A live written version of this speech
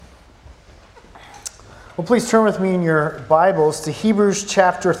Well, please turn with me in your Bibles to Hebrews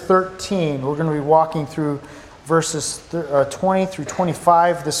chapter 13. We're going to be walking through verses 20 through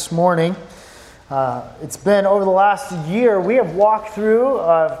 25 this morning. It's been over the last year, we have walked through,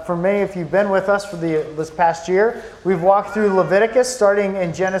 for many if you've been with us for this past year, we've walked through Leviticus starting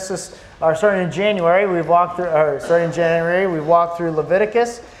in January. We've walked through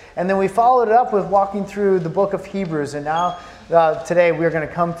Leviticus, and then we followed it up with walking through the book of Hebrews. And now, today, we're going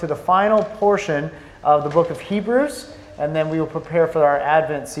to come to the final portion of the book of Hebrews, and then we will prepare for our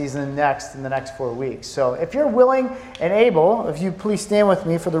Advent season in the next 4 weeks. So if you're willing and able, if you please stand with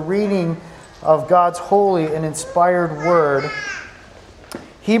me for the reading of God's holy and inspired word,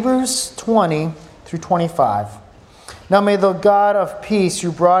 Hebrews 20 through 25. Now may the God of peace,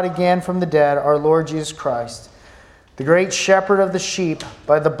 who brought again from the dead our Lord Jesus Christ, the great shepherd of the sheep,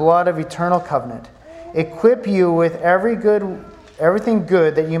 by the blood of eternal covenant, equip you with everything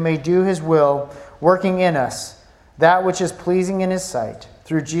good that you may do his will, working in us that which is pleasing in his sight,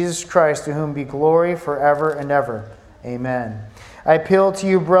 through Jesus Christ, to whom be glory forever and ever. Amen. I appeal to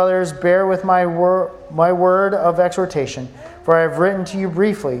you, brothers, bear with my word of exhortation, for I have written to you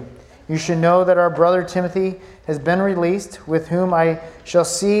briefly. You should know that our brother Timothy has been released, with whom I shall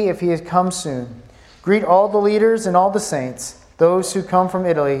see if he has come soon. Greet all the leaders and all the saints. Those who come from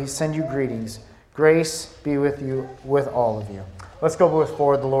Italy send you greetings. Grace be with you, with all of you. Let's go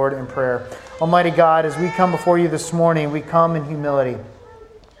before the Lord in prayer. Almighty God, as we come before you this morning, we come in humility.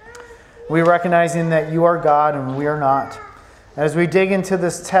 We recognizing that you are God and we are not. As we dig into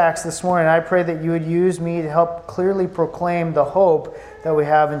this text this morning, I pray that you would use me to help clearly proclaim the hope that we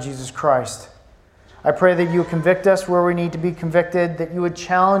have in Jesus Christ. I pray that you would convict us where we need to be convicted, that you would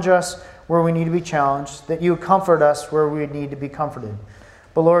challenge us where we need to be challenged, that you would comfort us where we need to be comforted.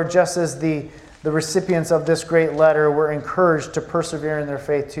 But Lord, just as the recipients of this great letter were encouraged to persevere in their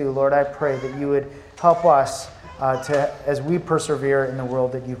faith too, Lord, I pray that you would help us as we persevere in the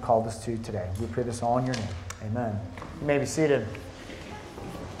world that you've called us to today. We pray this all in your name. Amen. You may be seated.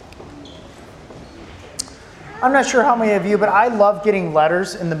 I'm not sure how many of you, but I love getting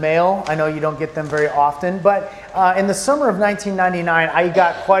letters in the mail. I know you don't get them very often, but in the summer of 1999, I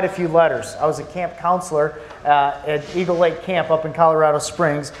got quite a few letters. I was a camp counselor at Eagle Lake Camp up in Colorado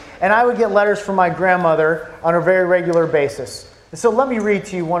Springs, and I would get letters from my grandmother on a very regular basis. So let me read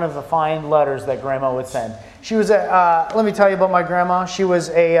to you one of the fine letters that Grandma would send. She was let me tell you about my grandma. She was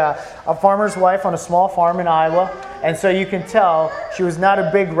a farmer's wife on a small farm in Iowa, and so you can tell she was not a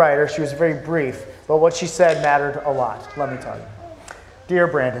big writer. She was very brief, but what she said mattered a lot. Let me tell you. Dear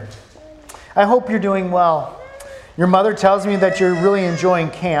Brandon, I hope you're doing well. Your mother tells me that you're really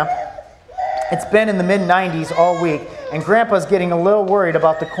enjoying camp. It's been in the mid-90s all week, and Grandpa's getting a little worried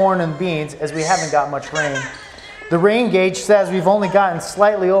about the corn and beans as we haven't got much rain. The rain gauge says we've only gotten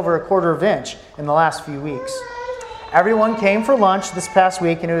slightly over a quarter of an inch in the last few weeks. Everyone came for lunch this past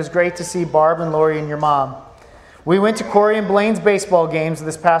week, and it was great to see Barb and Lori and your mom. We went to Corey and Blaine's baseball games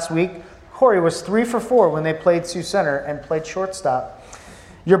this past week. Corey was 3 for 4 when they played Sioux Center and played shortstop.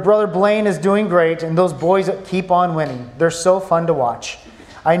 Your brother Blaine is doing great, and those boys keep on winning. They're so fun to watch.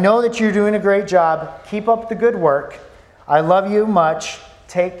 I know that you're doing a great job. Keep up the good work. I love you much.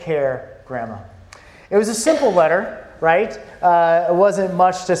 Take care, Grandma. It was a simple letter, right? It wasn't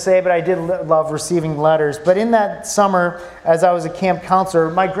much to say, but I did love receiving letters. But in that summer, as I was a camp counselor,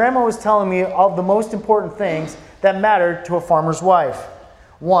 my grandma was telling me of the most important things that mattered to a farmer's wife.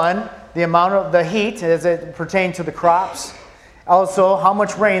 One, the amount of the heat as it pertained to the crops. Also, how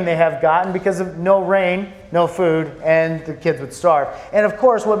much rain they have gotten, because of no rain, no food, and the kids would starve. And of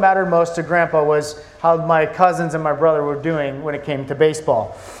course, what mattered most to Grandpa was how my cousins and my brother were doing when it came to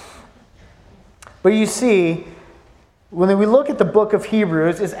baseball. But you see, when we look at the book of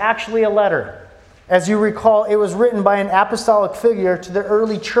Hebrews, it's actually a letter. As you recall, it was written by an apostolic figure to the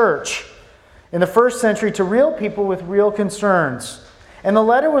early church in the first century to real people with real concerns. And the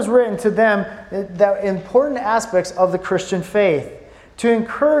letter was written to them, the important aspects of the Christian faith, to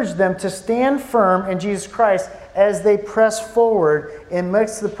encourage them to stand firm in Jesus Christ as they press forward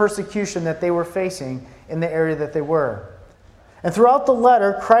amidst the persecution that they were facing in the area that they were. And throughout the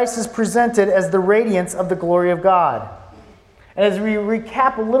letter, Christ is presented as the radiance of the glory of God. And as we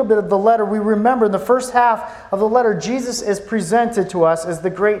recap a little bit of the letter, we remember in the first half of the letter, Jesus is presented to us as the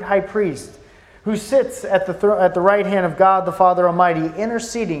great high priest, who sits at the right hand of God the Father Almighty,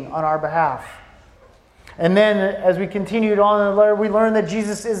 interceding on our behalf. And then, as we continued on in the letter, we learn that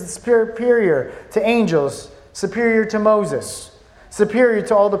Jesus is superior to angels, superior to Moses, superior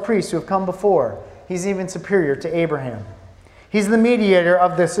to all the priests who have come before. He's even superior to Abraham. He's the mediator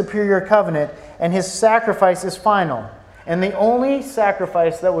of the superior covenant, and his sacrifice is final, and the only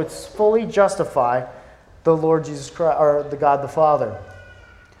sacrifice that would fully justify the Lord Jesus Christ, or the God the Father.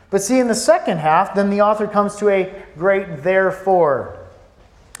 But see, in the second half, then the author comes to a great therefore.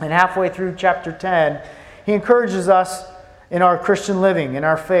 And halfway through chapter 10, he encourages us in our Christian living, in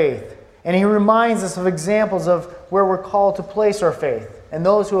our faith. And he reminds us of examples of where we're called to place our faith, and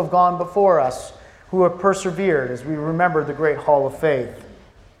those who have gone before us, who have persevered, as we remember the great hall of faith.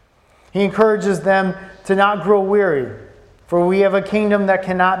 He encourages them to not grow weary, for we have a kingdom that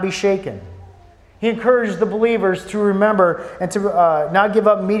cannot be shaken. He encouraged the believers to remember and to not give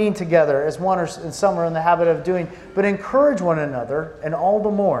up meeting together, as some are in the habit of doing, but encourage one another, and all the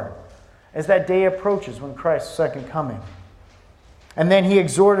more as that day approaches when Christ's second coming. And then he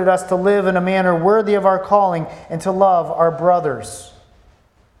exhorted us to live in a manner worthy of our calling and to love our brothers.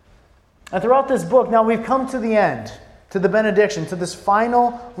 And throughout this book, now we've come to the end, to the benediction, to this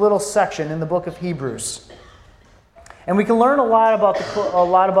final little section in the book of Hebrews. And we can learn a lot about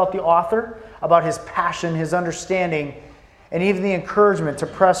the author, about his passion, his understanding, and even the encouragement to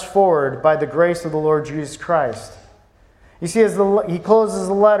press forward by the grace of the Lord Jesus Christ. You see, as he closes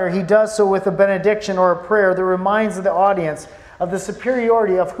the letter, he does so with a benediction or a prayer that reminds the audience of the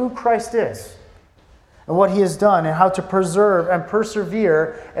superiority of who Christ is and what he has done and how to preserve and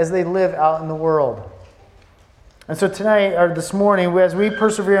persevere as they live out in the world. And so tonight, or this morning, as we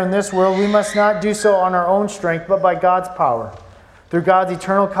persevere in this world, we must not do so on our own strength, but by God's power, through God's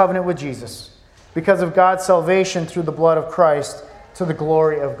eternal covenant with Jesus, because of God's salvation through the blood of Christ, to the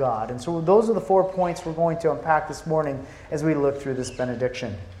glory of God. And so those are the 4 points we're going to unpack this morning as we look through this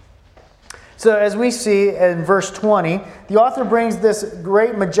benediction. So as we see in verse 20, the author brings this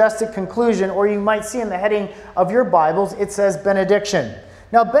great majestic conclusion, or you might see in the heading of your Bibles, it says benediction.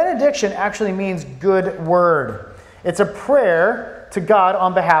 Now benediction actually means good word. It's a prayer to God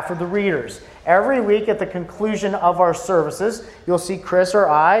on behalf of the readers. Every week at the conclusion of our services, you'll see Chris or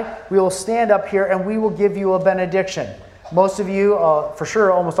I, we will stand up here and we will give you a benediction. Most of you, for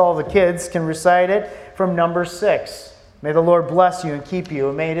sure, almost all of the kids can recite it from Numbers 6. May the Lord bless you and keep you,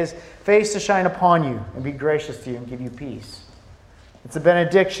 and may his face to shine upon you and be gracious to you and give you peace. It's a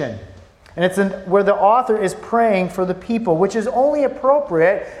benediction. And it's where the author is praying for the people, which is only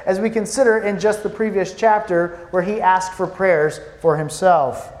appropriate as we consider in just the previous chapter where he asked for prayers for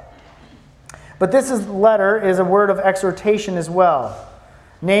himself. But this letter is a word of exhortation as well.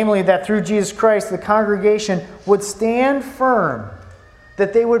 Namely, that through Jesus Christ, the congregation would stand firm,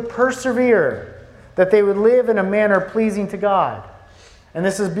 that they would persevere, that they would live in a manner pleasing to God. And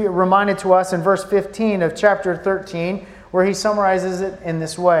this is reminded to us in verse 15 of chapter 13, where he summarizes it in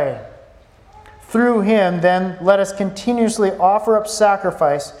this way. Through him, then, let us continuously offer up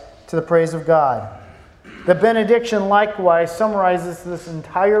sacrifice to the praise of God. The benediction likewise summarizes this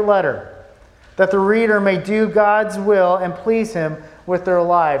entire letter, that the reader may do God's will and please him with their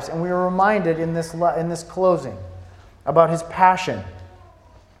lives. And we are reminded in this closing about his passion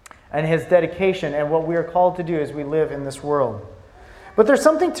and his dedication and what we are called to do as we live in this world. But there's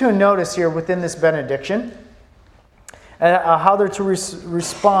something to notice here within this benediction, how they're to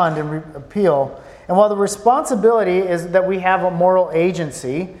respond and appeal. And while the responsibility is that we have a moral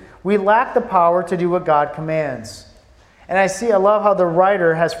agency, we lack the power to do what God commands. And I love how the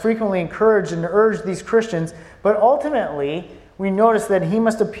writer has frequently encouraged and urged these Christians, but ultimately we notice that he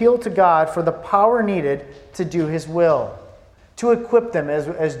must appeal to God for the power needed to do his will, to equip them,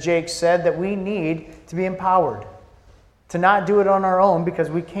 as Jake said, that we need to be empowered, to not do it on our own because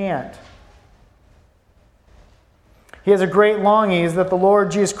we can't. He has a great longing is that the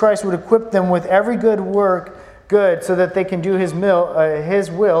Lord Jesus Christ would equip them with every good work, so that they can do his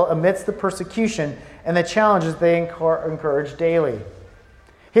will amidst the persecution and the challenges they encourage daily.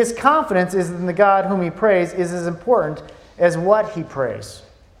 His confidence is in the God whom he prays is as important as what he prays.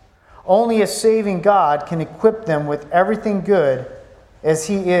 Only a saving God can equip them with everything good, as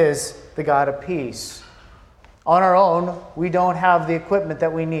he is the God of peace. On our own, we don't have the equipment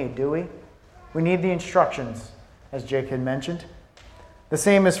that we need, do we? We need the instructions, as Jake had mentioned. The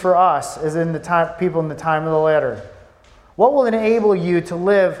same is for us as in people in the time of the letter. What will enable you to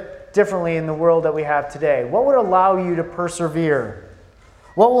live differently in the world that we have today? What would allow you to persevere?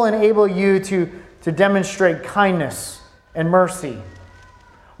 What will enable you to demonstrate kindness and mercy?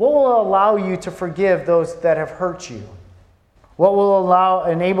 What will allow you to forgive those that have hurt you? What will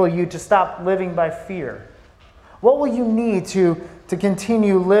enable you to stop living by fear? What will you need to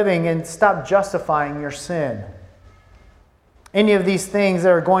continue living and stop justifying your sin? Any of these things that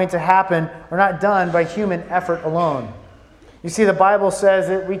are going to happen are not done by human effort alone. You see, the Bible says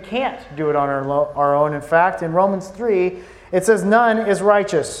that we can't do it on our own. In fact, in Romans 3, it says, "None is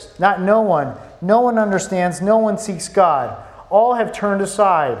righteous, not no one. No one understands, no one seeks God. All have turned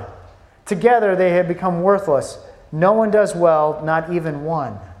aside. Together they have become worthless. No one does well, not even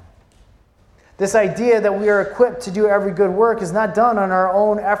one. This idea that we are equipped to do every good work is not done on our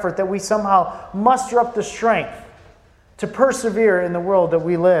own effort, that we somehow muster up the strength to persevere in the world that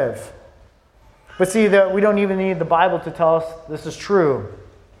we live. But see, that we don't even need the Bible to tell us this is true.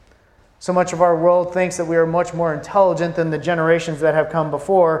 So much of our world thinks that we are much more intelligent than the generations that have come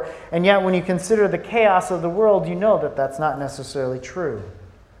before, and yet when you consider the chaos of the world, you know that that's not necessarily true,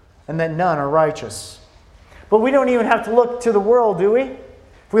 and that none are righteous. But we don't even have to look to the world, do we?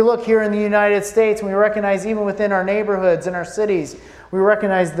 If we look here in the United States, we recognize even within our neighborhoods and our cities, we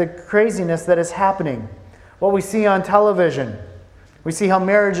recognize the craziness that is happening. What we see on television, we see how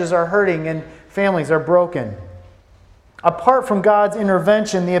marriages are hurting and families are broken. Apart from God's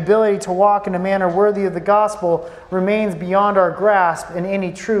intervention, the ability to walk in a manner worthy of the gospel remains beyond our grasp in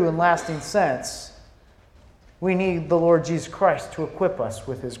any true and lasting sense. We need the Lord Jesus Christ to equip us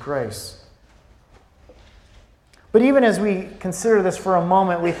with His grace. But even as we consider this for a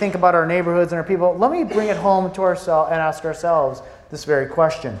moment, we think about our neighborhoods and our people. Let me bring it home to ourselves and ask ourselves this very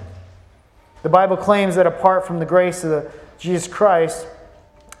question. The Bible claims that apart from the grace of Jesus Christ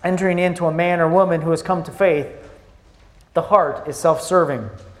entering into a man or woman who has come to faith, the heart is self-serving,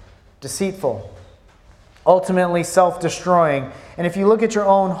 deceitful, ultimately self-destroying. And if you look at your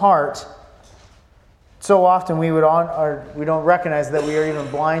own heart, so often we don't recognize that we are even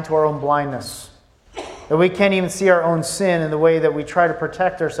blind to our own blindness. That we can't even see our own sin in the way that we try to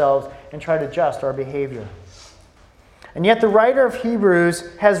protect ourselves and try to adjust our behavior. And yet the writer of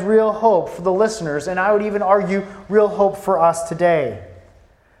Hebrews has real hope for the listeners, and I would even argue real hope for us today.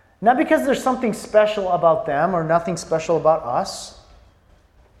 Not because there's something special about them or nothing special about us,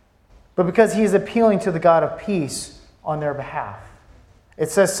 but because he is appealing to the God of peace on their behalf.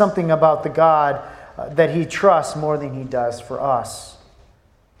 It says something about the God that he trusts more than he does for us.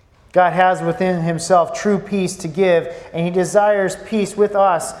 God has within himself true peace to give, and he desires peace with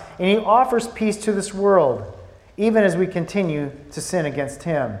us, and he offers peace to this world, even as we continue to sin against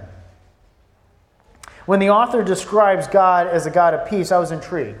him. When the author describes God as a God of peace, I was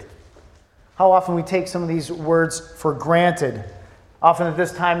intrigued. How often we take some of these words for granted. Often at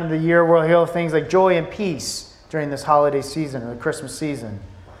this time of the year, we'll hear things like joy and peace during this holiday season or the Christmas season.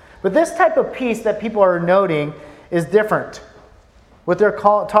 But this type of peace that people are noting is different. What they're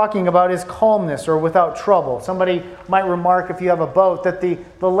talking about is calmness or without trouble. Somebody might remark, if you have a boat, that the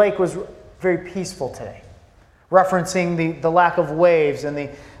lake was very peaceful today, referencing the lack of waves and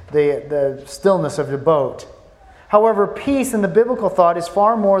the stillness of the boat. However, peace in the biblical thought is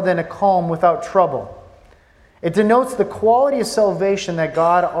far more than a calm without trouble. It denotes the quality of salvation that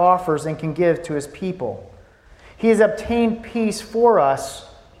God offers and can give to his people. He has obtained peace for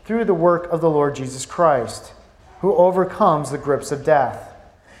us through the work of the Lord Jesus Christ, who overcomes the grips of death.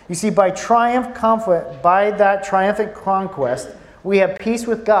 You see, by that triumphant conquest, we have peace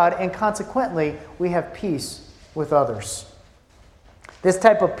with God, and consequently, we have peace with others. This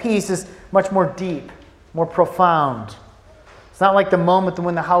type of peace is much more deep, more profound. It's not like the moment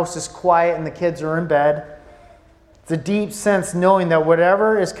when the house is quiet and the kids are in bed. It's a deep sense knowing that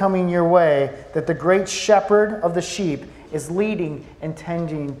whatever is coming your way, that the great shepherd of the sheep is leading and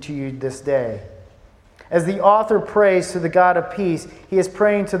tending to you this day. As the author prays to the God of peace, he is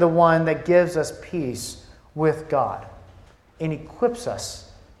praying to the one that gives us peace with God and equips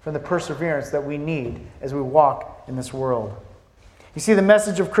us for the perseverance that we need as we walk in this world. You see, the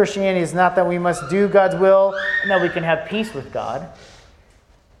message of Christianity is not that we must do God's will and that we can have peace with God.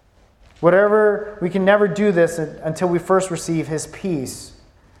 We can never do this until we first receive his peace.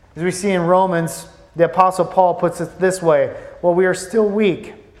 As we see in Romans, the Apostle Paul puts it this way: while we are still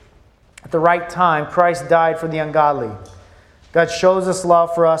weak, at the right time, Christ died for the ungodly. God shows us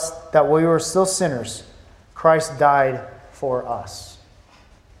love for us that while we were still sinners, Christ died for us.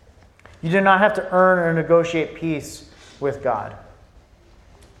 You do not have to earn or negotiate peace with God,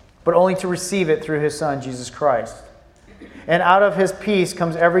 but only to receive it through his Son, Jesus Christ. And out of his peace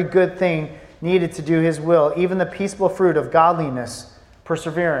comes every good thing needed to do his will, even the peaceable fruit of godliness,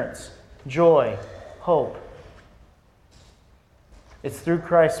 perseverance, joy, hope. It's through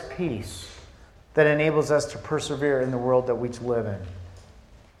Christ's peace that enables us to persevere in the world that we live in.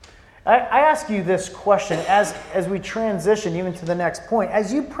 I ask you this question as we transition even to the next point.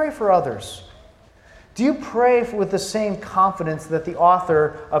 As you pray for others, do you pray with the same confidence that the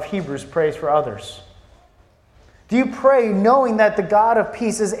author of Hebrews prays for others? Do you pray knowing that the God of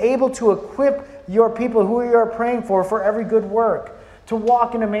peace is able to equip your people who you are praying for every good work, to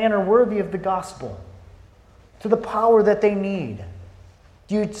walk in a manner worthy of the gospel, to the power that they need?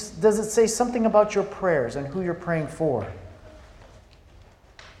 Does it say something about your prayers and who you're praying for?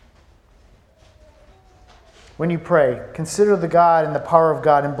 when you pray, consider the God and the power of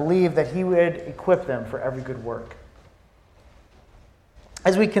God and believe that He would equip them for every good work.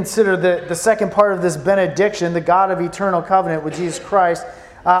 As we consider the second part of this benediction, the God of eternal covenant with Jesus Christ,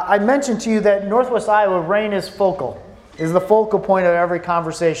 I mentioned to you that Northwest Iowa, rain is the focal point of every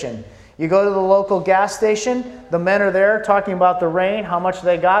conversation. You go to the local gas station, the men are there talking about the rain, how much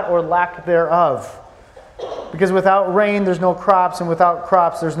they got, or lack thereof. Because without rain, there's no crops, and without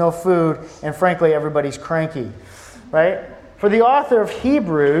crops, there's no food, and frankly, everybody's cranky, right? For the author of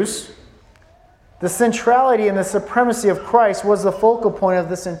Hebrews, the centrality and the supremacy of Christ was the focal point of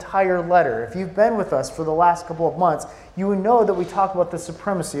this entire letter. If you've been with us for the last couple of months, you would know that we talk about the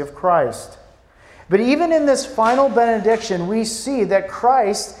supremacy of Christ. But even in this final benediction, we see that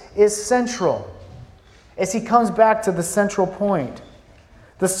Christ is central as He comes back to the central point.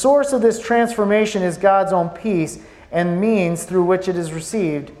 The source of this transformation is God's own peace, and means through which it is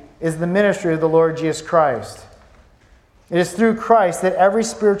received is the ministry of the Lord Jesus Christ. It is through Christ that every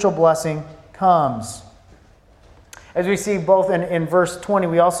spiritual blessing comes. As we see both in verse 20,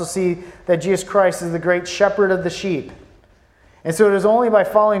 we also see that Jesus Christ is the great shepherd of the sheep. And so it is only by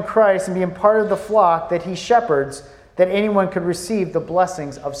following Christ and being part of the flock that He shepherds that anyone could receive the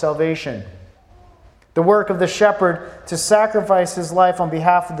blessings of salvation. The work of the shepherd to sacrifice his life on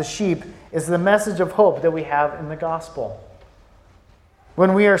behalf of the sheep is the message of hope that we have in the gospel.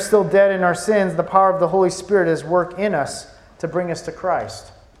 When we are still dead in our sins, the power of the Holy Spirit is work in us to bring us to Christ.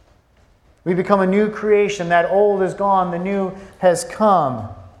 We become a new creation. That old is gone, the new has come.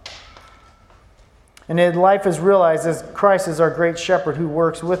 And life is realized as Christ is our great shepherd who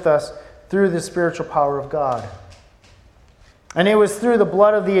works with us through the spiritual power of God. And it was through the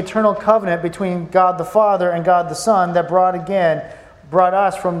blood of the eternal covenant between God the Father and God the Son that brought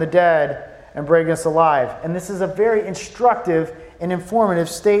us from the dead and bring us alive. And this is a very instructive and informative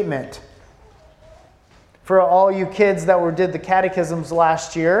statement. For all you kids that did the catechisms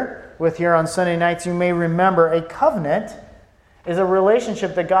last year with here on Sunday nights, you may remember a covenant is a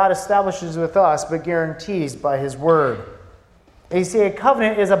relationship that God establishes with us but guarantees by His Word. And you see, a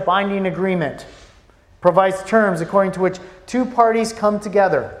covenant is a binding agreement. Provides terms according to which two parties come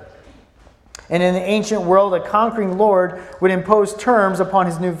together. And in the ancient world, a conquering lord would impose terms upon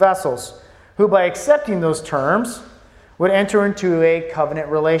his new vassals, who by accepting those terms would enter into a covenant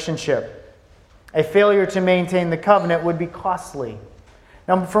relationship. A failure to maintain the covenant would be costly.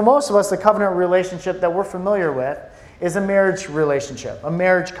 Now, for most of us, the covenant relationship that we're familiar with is a marriage relationship, a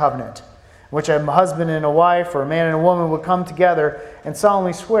marriage covenant, in which a husband and a wife or a man and a woman would come together and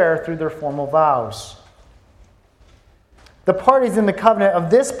solemnly swear through their formal vows. The parties in the covenant of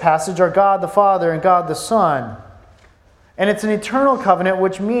this passage are God the Father and God the Son. And it's an eternal covenant,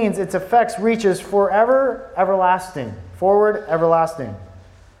 which means its effects reaches forever, everlasting. Forward, everlasting.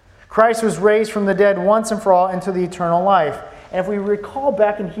 Christ was raised from the dead once and for all into the eternal life. And if we recall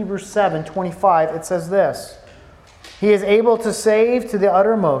back in Hebrews 7:25, it says this: He is able to save to the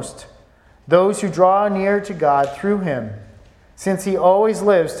uttermost those who draw near to God through Him, since He always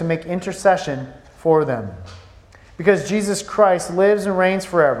lives to make intercession for them. Because Jesus Christ lives and reigns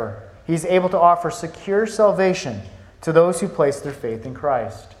forever, He's able to offer secure salvation to those who place their faith in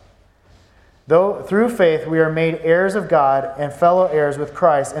Christ. Though through faith we are made heirs of God and fellow heirs with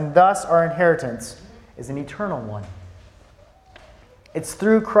Christ, and thus our inheritance is an eternal one. It's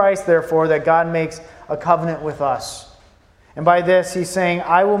through Christ, therefore, that God makes a covenant with us. And by this, He's saying,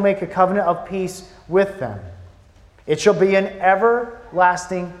 I will make a covenant of peace with them. It shall be an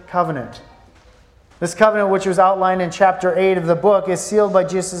everlasting covenant. This covenant, which was outlined in chapter 8 of the book, is sealed by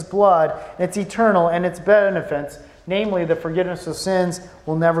Jesus' blood, and it's eternal, and its benefits, namely the forgiveness of sins,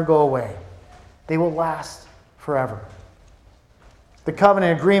 will never go away. They will last forever. The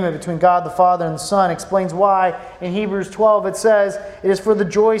covenant agreement between God the Father and the Son explains why in Hebrews 12 it says, it is for the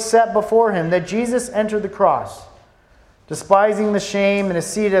joy set before Him that Jesus entered the cross, despising the shame, and is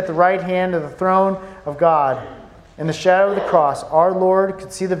seated at the right hand of the throne of God. In the shadow of the cross, our Lord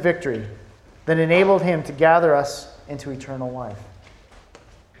could see the victory that enabled Him to gather us into eternal life.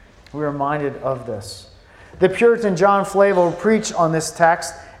 We're reminded of this. The Puritan John Flavel preached on this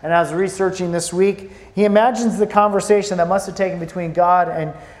text, and I was researching this week. He imagines the conversation that must have taken between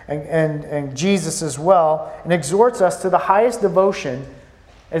God and Jesus as well, and exhorts us to the highest devotion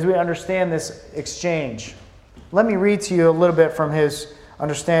as we understand this exchange. Let me read to you a little bit from his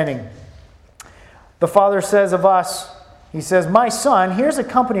understanding. The Father says of us, He says, My Son, here's a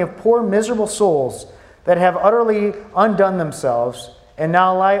company of poor, miserable souls that have utterly undone themselves and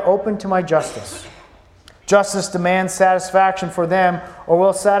now lie open to my justice. Justice demands satisfaction for them, or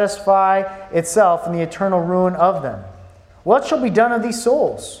will satisfy itself in the eternal ruin of them. What shall be done of these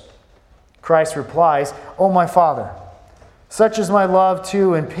souls? Christ replies, "O my Father, such is my love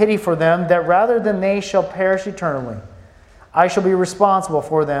to and pity for them, that rather than they shall perish eternally, I shall be responsible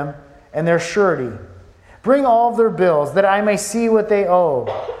for them and their surety. Bring all of their bills, that I may see what they owe.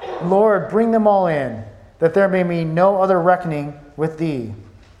 Lord, bring them all in, that there may be no other reckoning with thee.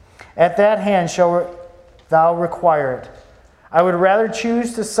 At that hand shall thou require it. I would rather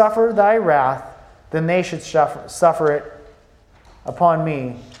choose to suffer thy wrath than they should suffer it upon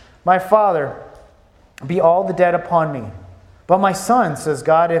me. My Father, be all the debt upon me. But my son, says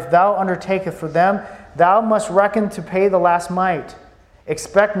God, if thou undertakest for them, thou must reckon to pay the last mite.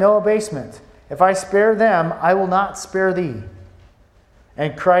 Expect no abasement. If I spare them, I will not spare thee."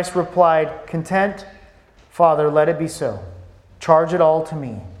 And Christ replied, "Content, Father, let it be so. Charge it all to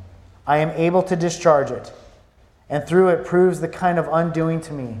me. I am able to discharge it, and through it proves the kind of undoing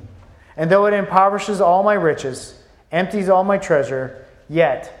to me. And though it impoverishes all my riches, empties all my treasure,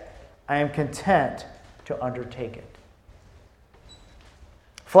 yet I am content to undertake it."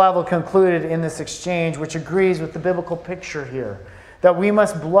 Flavel concluded in this exchange, which agrees with the biblical picture here, that we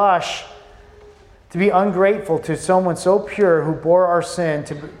must blush to be ungrateful to someone so pure who bore our sin,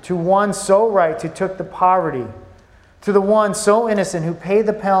 to one so right who took the poverty, to the one so innocent who paid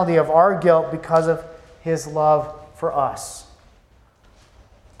the penalty of our guilt because of his love for us.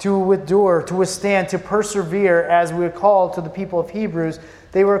 To endure, to withstand, to persevere, as we are called to the people of Hebrews,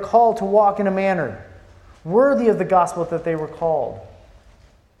 they were called to walk in a manner worthy of the gospel that they were called,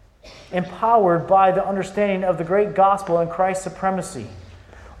 empowered by the understanding of the great gospel and Christ's supremacy.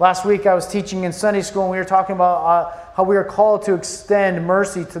 Last week I was teaching in Sunday school, and we were talking about how we are called to extend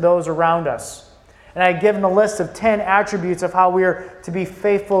mercy to those around us. And I had given a list of 10 attributes of how we are to be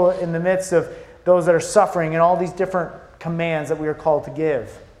faithful in the midst of those that are suffering, and all these different commands that we are called to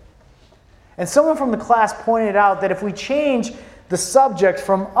give. And someone from the class pointed out that if we change the subject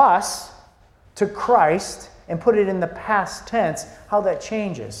from us to Christ and put it in the past tense, how that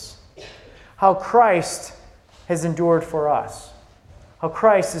changes. How Christ has endured for us. How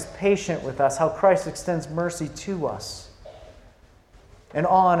Christ is patient with us. How Christ extends mercy to us. And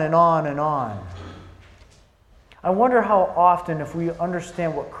on and on and on. I wonder how often, if we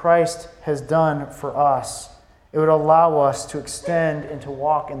understand what Christ has done for us, it would allow us to extend and to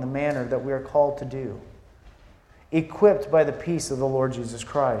walk in the manner that we are called to do. Equipped by the peace of the Lord Jesus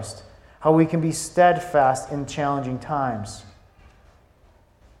Christ. How we can be steadfast in challenging times.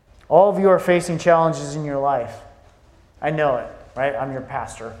 All of you are facing challenges in your life. I know it, right? I'm your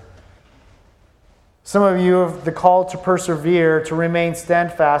pastor. Some of you have the call to persevere, to remain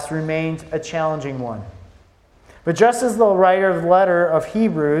steadfast, remains a challenging one. But just as the writer of the letter of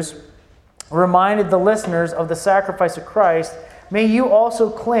Hebrews reminded the listeners of the sacrifice of Christ, may you also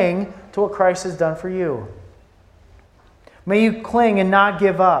cling to what Christ has done for you. May you cling and not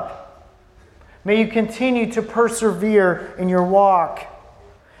give up. May you continue to persevere in your walk.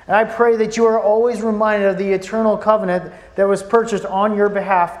 And I pray that you are always reminded of the eternal covenant that was purchased on your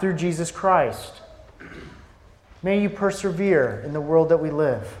behalf through Jesus Christ. May you persevere in the world that we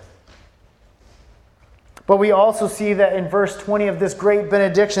live. But we also see that in verse 20 of this great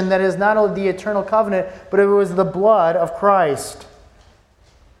benediction, that is not only the eternal covenant, but it was the blood of Christ.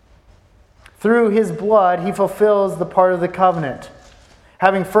 Through his blood, he fulfills the part of the covenant.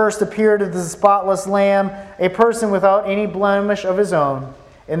 Having first appeared as the spotless lamb, a person without any blemish of his own,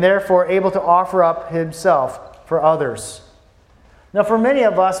 and therefore able to offer up himself for others. Now, for many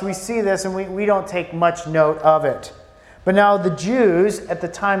of us, we see this and we don't take much note of it. But now the Jews at the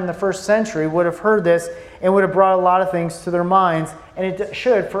time in the first century would have heard this and would have brought a lot of things to their minds, and it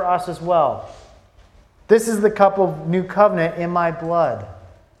should for us as well. This is the cup of new covenant in my blood.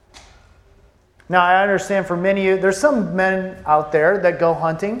 Now, I understand for many of you, there's some men out there that go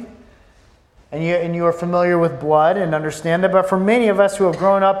hunting, and you are familiar with blood and understand that. But for many of us who have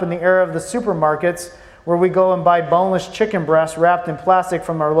grown up in the era of the supermarkets, where we go and buy boneless chicken breasts wrapped in plastic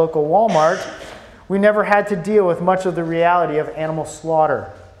from our local Walmart, we never had to deal with much of the reality of animal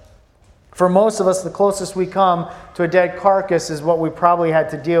slaughter. For most of us, the closest we come to a dead carcass is what we probably had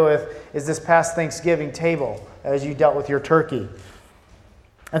to deal with is this past Thanksgiving table as you dealt with your turkey.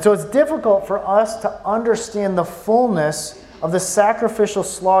 And so it's difficult for us to understand the fullness of the sacrificial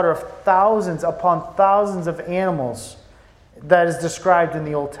slaughter of thousands upon thousands of animals that is described in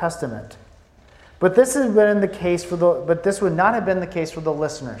the Old Testament. But this would not have been the case for the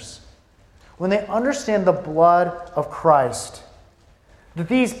listeners. When they understand the blood of Christ, that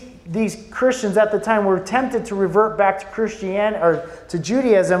these Christians at the time were tempted to revert back to Christianity or to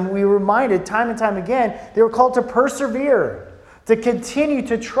Judaism, we were reminded time and time again, they were called to persevere, to continue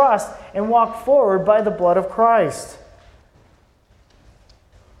to trust and walk forward by the blood of Christ.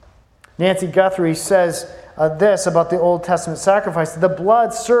 Nancy Guthrie says this about the Old Testament sacrifice: the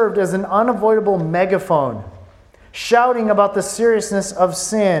blood served as an unavoidable megaphone, shouting about the seriousness of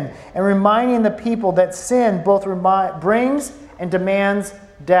sin and reminding the people that sin both brings and demands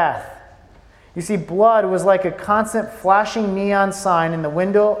death. You see, blood was like a constant flashing neon sign in the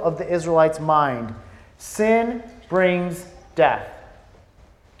window of the Israelites' mind. Sin brings death.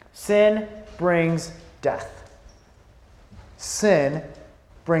 Sin brings death. Sin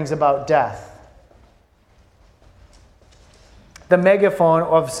brings about death. The megaphone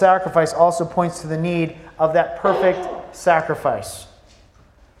of sacrifice also points to the need of that perfect sacrifice.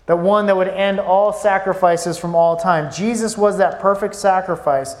 The one that would end all sacrifices from all time. Jesus was that perfect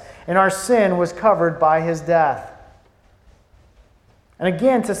sacrifice, and our sin was covered by his death. And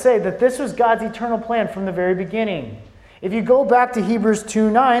again, to say that this was God's eternal plan from the very beginning. If you go back to Hebrews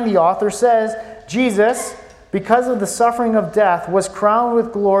 2:9, the author says, Jesus, because of the suffering of death, was crowned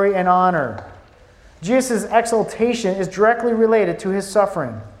with glory and honor. Jesus' exaltation is directly related to his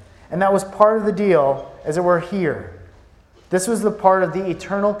suffering, and that was part of the deal, as it were, here. This was the part of the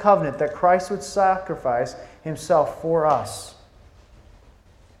eternal covenant that Christ would sacrifice himself for us.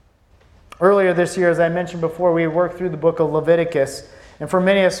 Earlier this year, as I mentioned before, we worked through the book of Leviticus. And for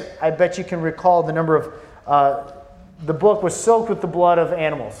many of us, I bet you can recall the number of... the book was soaked with the blood of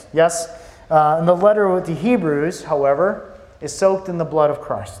animals. Yes? And the letter to Hebrews, however, is soaked in the blood of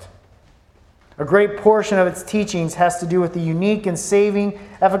Christ. A great portion of its teachings has to do with the unique and saving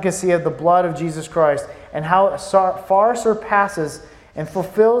efficacy of the blood of Jesus Christ and how it far surpasses and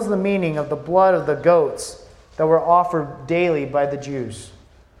fulfills the meaning of the blood of the goats that were offered daily by the Jews.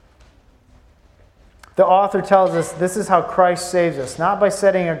 The author tells us this is how Christ saves us, not by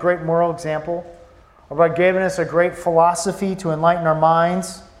setting a great moral example or by giving us a great philosophy to enlighten our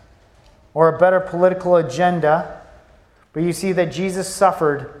minds or a better political agenda, but you see that Jesus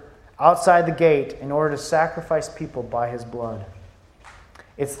suffered outside the gate in order to sacrifice people by his blood.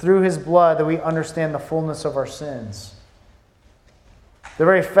 It's through his blood that we understand the fullness of our sins. The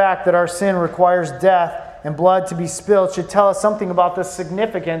very fact that our sin requires death and blood to be spilled should tell us something about the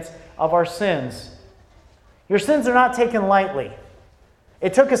significance of our sins. Your sins are not taken lightly.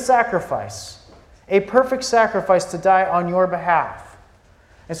 It took a sacrifice, a perfect sacrifice to die on your behalf.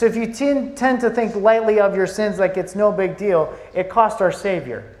 And so if you tend to think lightly of your sins like it's no big deal, it cost our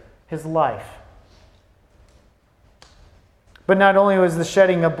Savior his life. But not only was the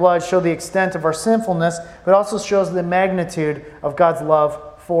shedding of blood show the extent of our sinfulness, but also shows the magnitude of God's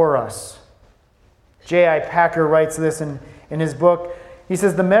love for us. J.I. Packer writes this in his book. He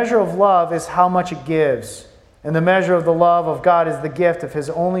says, the measure of love is how much it gives, and the measure of the love of God is the gift of his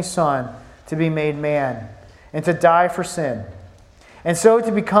only Son to be made man and to die for sin, and so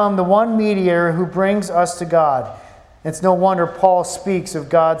to become the one mediator who brings us to God. It's no wonder Paul speaks of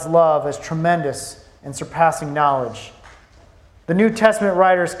God's love as tremendous and surpassing knowledge. The New Testament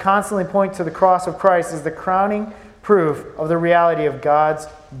writers constantly point to the cross of Christ as the crowning proof of the reality of God's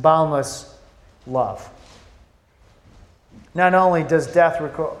boundless love. Not only does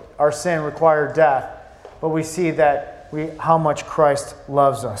our sin require death, but we see how much Christ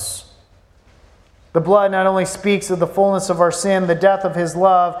loves us. The blood not only speaks of the fullness of our sin, the death of his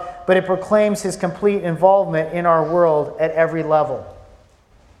love, but it proclaims his complete involvement in our world at every level.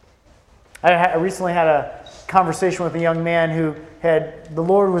 I recently had a conversation with a young man who the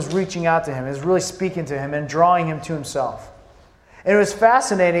Lord was reaching out to him, was really speaking to him and drawing him to himself. And it was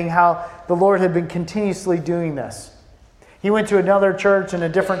fascinating how the Lord had been continuously doing this. He went to another church in a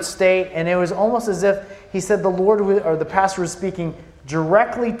different state, and it was almost as if he said the pastor was speaking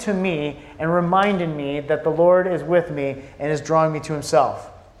directly to me and reminding me that the Lord is with me and is drawing me to himself.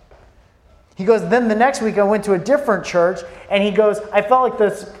 He goes, then the next week I went to a different church, and he goes, I felt like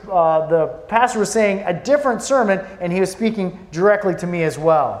the pastor was saying a different sermon, and he was speaking directly to me as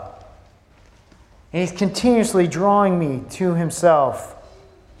well. And he's continuously drawing me to himself.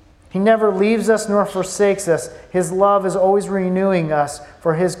 He never leaves us nor forsakes us. His love is always renewing us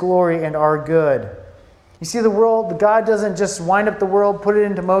for his glory and our good. You see, God doesn't just wind up the world, put it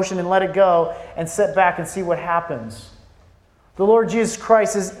into motion, and let it go, and sit back and see what happens. The Lord Jesus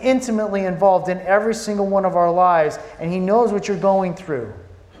Christ is intimately involved in every single one of our lives, and he knows what you're going through.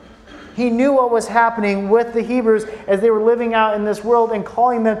 He knew what was happening with the Hebrews as they were living out in this world and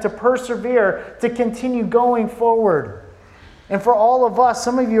calling them to persevere, to continue going forward. And for all of us,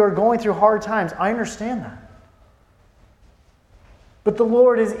 some of you are going through hard times. I understand that. But the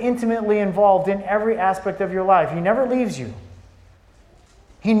Lord is intimately involved in every aspect of your life. He never leaves you.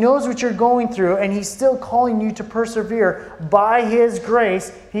 He knows what you're going through, and he's still calling you to persevere. By his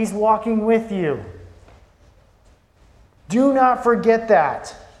grace, he's walking with you. Do not forget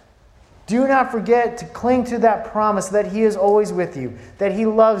that. Do not forget to cling to that promise that He is always with you, that He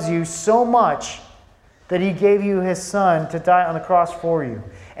loves you so much that He gave you His Son to die on the cross for you.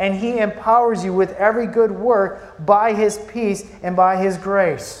 And He empowers you with every good work by His peace and by His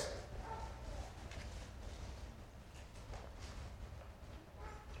grace.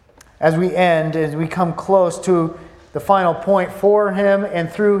 As we end, as we come close to the final point, for Him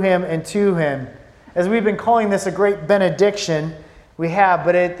and through Him and to Him, as we've been calling this a great benediction, we have,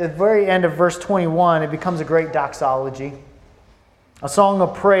 but at the very end of verse 21, it becomes a great doxology. A song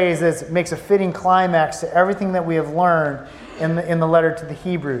of praise that makes a fitting climax to everything that we have learned in the letter to the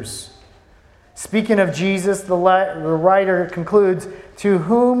Hebrews. Speaking of Jesus, the writer concludes, "To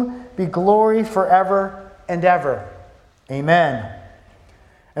whom be glory forever and ever. Amen."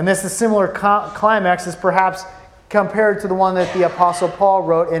 And this is similar climax is perhaps compared to the one that the Apostle Paul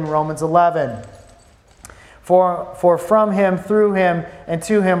wrote in Romans 11. For from Him, through Him, and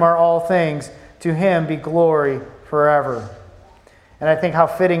to Him are all things. To Him be glory forever. And I think how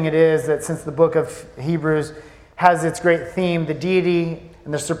fitting it is that since the book of Hebrews has its great theme, the deity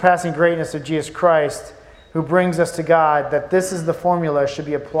and the surpassing greatness of Jesus Christ, who brings us to God, that this is the formula should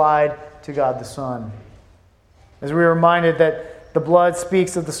be applied to God the Son. As we are reminded that the blood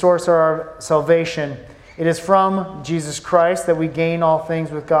speaks of the source of our salvation, it is from Jesus Christ that we gain all things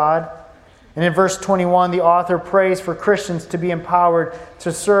with God. And in verse 21, the author prays for Christians to be empowered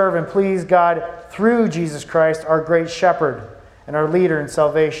to serve and please God through Jesus Christ, our great shepherd and our leader in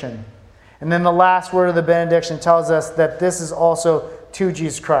salvation. And then the last word of the benediction tells us that this is also to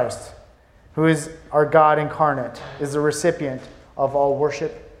Jesus Christ, who is our God incarnate, is the recipient of all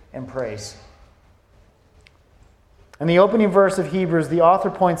worship and praise. In the opening verse of Hebrews, the author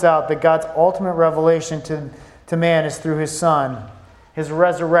points out that God's ultimate revelation to man is through His Son. His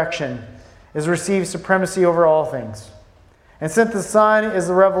resurrection is received supremacy over all things. And since the Son is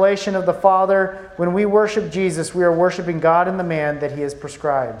the revelation of the Father, when we worship Jesus, we are worshiping God and the man that He has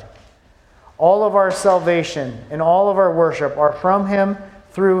prescribed. All of our salvation and all of our worship are from Him,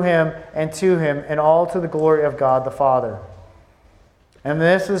 through Him, and to Him, and all to the glory of God the Father. And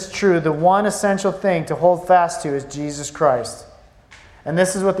this is true. The one essential thing to hold fast to is Jesus Christ. And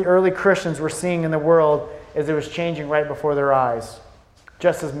this is what the early Christians were seeing in the world as it was changing right before their eyes,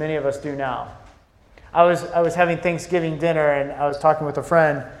 just as many of us do now. I was having Thanksgiving dinner, and I was talking with a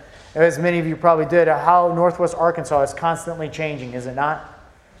friend, as many of you probably did, how Northwest Arkansas is constantly changing, is it not?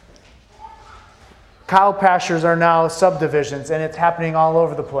 Cow pastures are now subdivisions, and it's happening all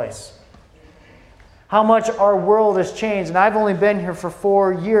over the place. How much our world has changed, and I've only been here for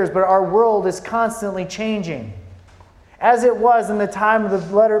 4 years, but our world is constantly changing. As it was in the time of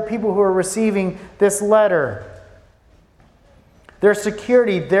the letter, people who are receiving this letter. Their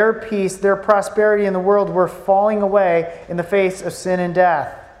security, their peace, their prosperity in the world were falling away in the face of sin and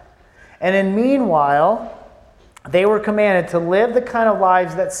death. And in meanwhile, they were commanded to live the kind of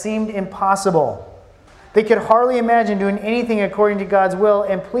lives that seemed impossible. They could hardly imagine doing anything according to God's will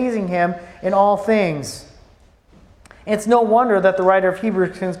and pleasing Him in all things. It's no wonder that the writer of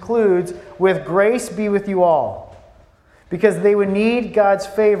Hebrews concludes with grace be with you all. Because they would need God's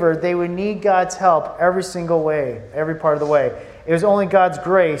favor, they would need God's help every single way, every part of the way. It was only God's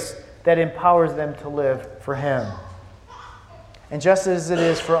grace that empowers them to live for Him. And just as it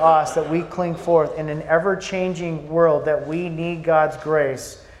is for us that we cling forth in an ever-changing world, that we need God's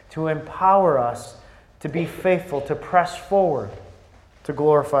grace to empower us to be faithful, to press forward to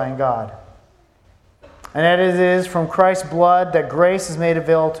glorifying God. And that it is from Christ's blood that grace is made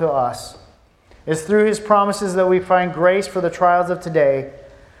available to us. It's through His promises that we find grace for the trials of today.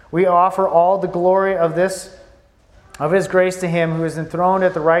 We offer all the glory of His grace to Him who is enthroned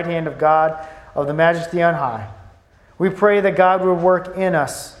at the right hand of God, of the Majesty on high. We pray that God would work in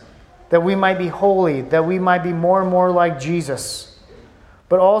us, that we might be holy, that we might be more and more like Jesus,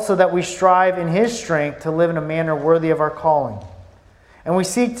 but also that we strive in His strength to live in a manner worthy of our calling. And we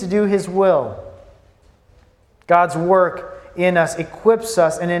seek to do His will. God's work in us equips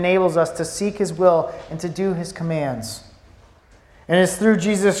us and enables us to seek His will and to do His commands. And it's through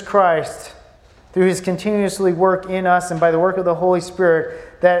Jesus Christ, through His continuously work in us and by the work of the Holy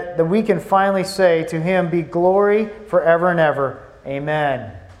Spirit, that we can finally say to Him be glory forever and ever.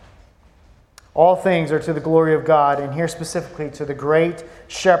 Amen. All things are to the glory of God, and here specifically to the great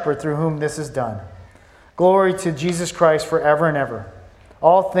shepherd through whom this is done. Glory to Jesus Christ forever and ever.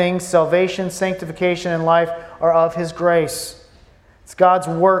 All things, salvation, sanctification, and life are of His grace. It's God's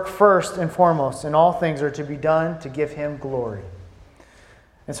work first and foremost, and all things are to be done to give Him glory.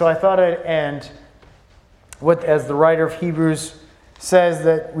 And so I thought I'd end with, as the writer of Hebrews says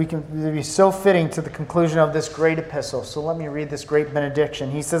that we can be so fitting to the conclusion of this great epistle. So let me read this great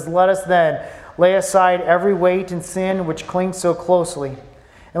benediction. He says, "Let us then lay aside every weight and sin which clings so closely,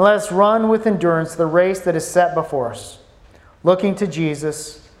 and let us run with endurance the race that is set before us, looking to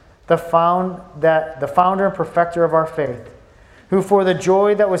Jesus, the founder and perfecter of our faith, who for the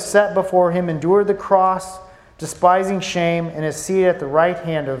joy that was set before him endured the cross, despising shame, and is seated at the right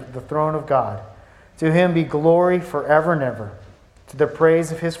hand of the throne of God. To him be glory forever and ever, to the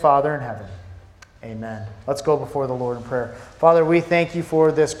praise of his Father in heaven. Amen." Let's go before the Lord in prayer. Father, we thank you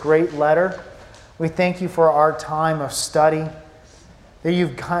for this great letter. We thank you for our time of study, that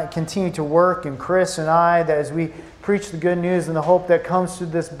you've continued to work in Chris and I, that as we preach the good news and the hope that comes through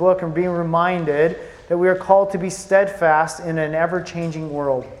this book, and being reminded that we are called to be steadfast in an ever-changing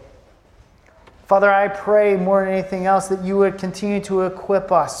world. Father, I pray more than anything else that you would continue to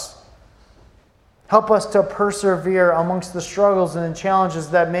equip us. Help us to persevere amongst the struggles and the challenges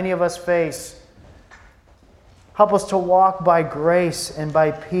that many of us face. Help us to walk by grace and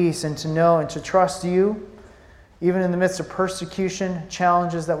by peace, and to know and to trust you, even in the midst of persecution,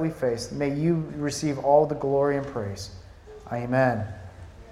 challenges that we face. May you receive all the glory and praise. Amen.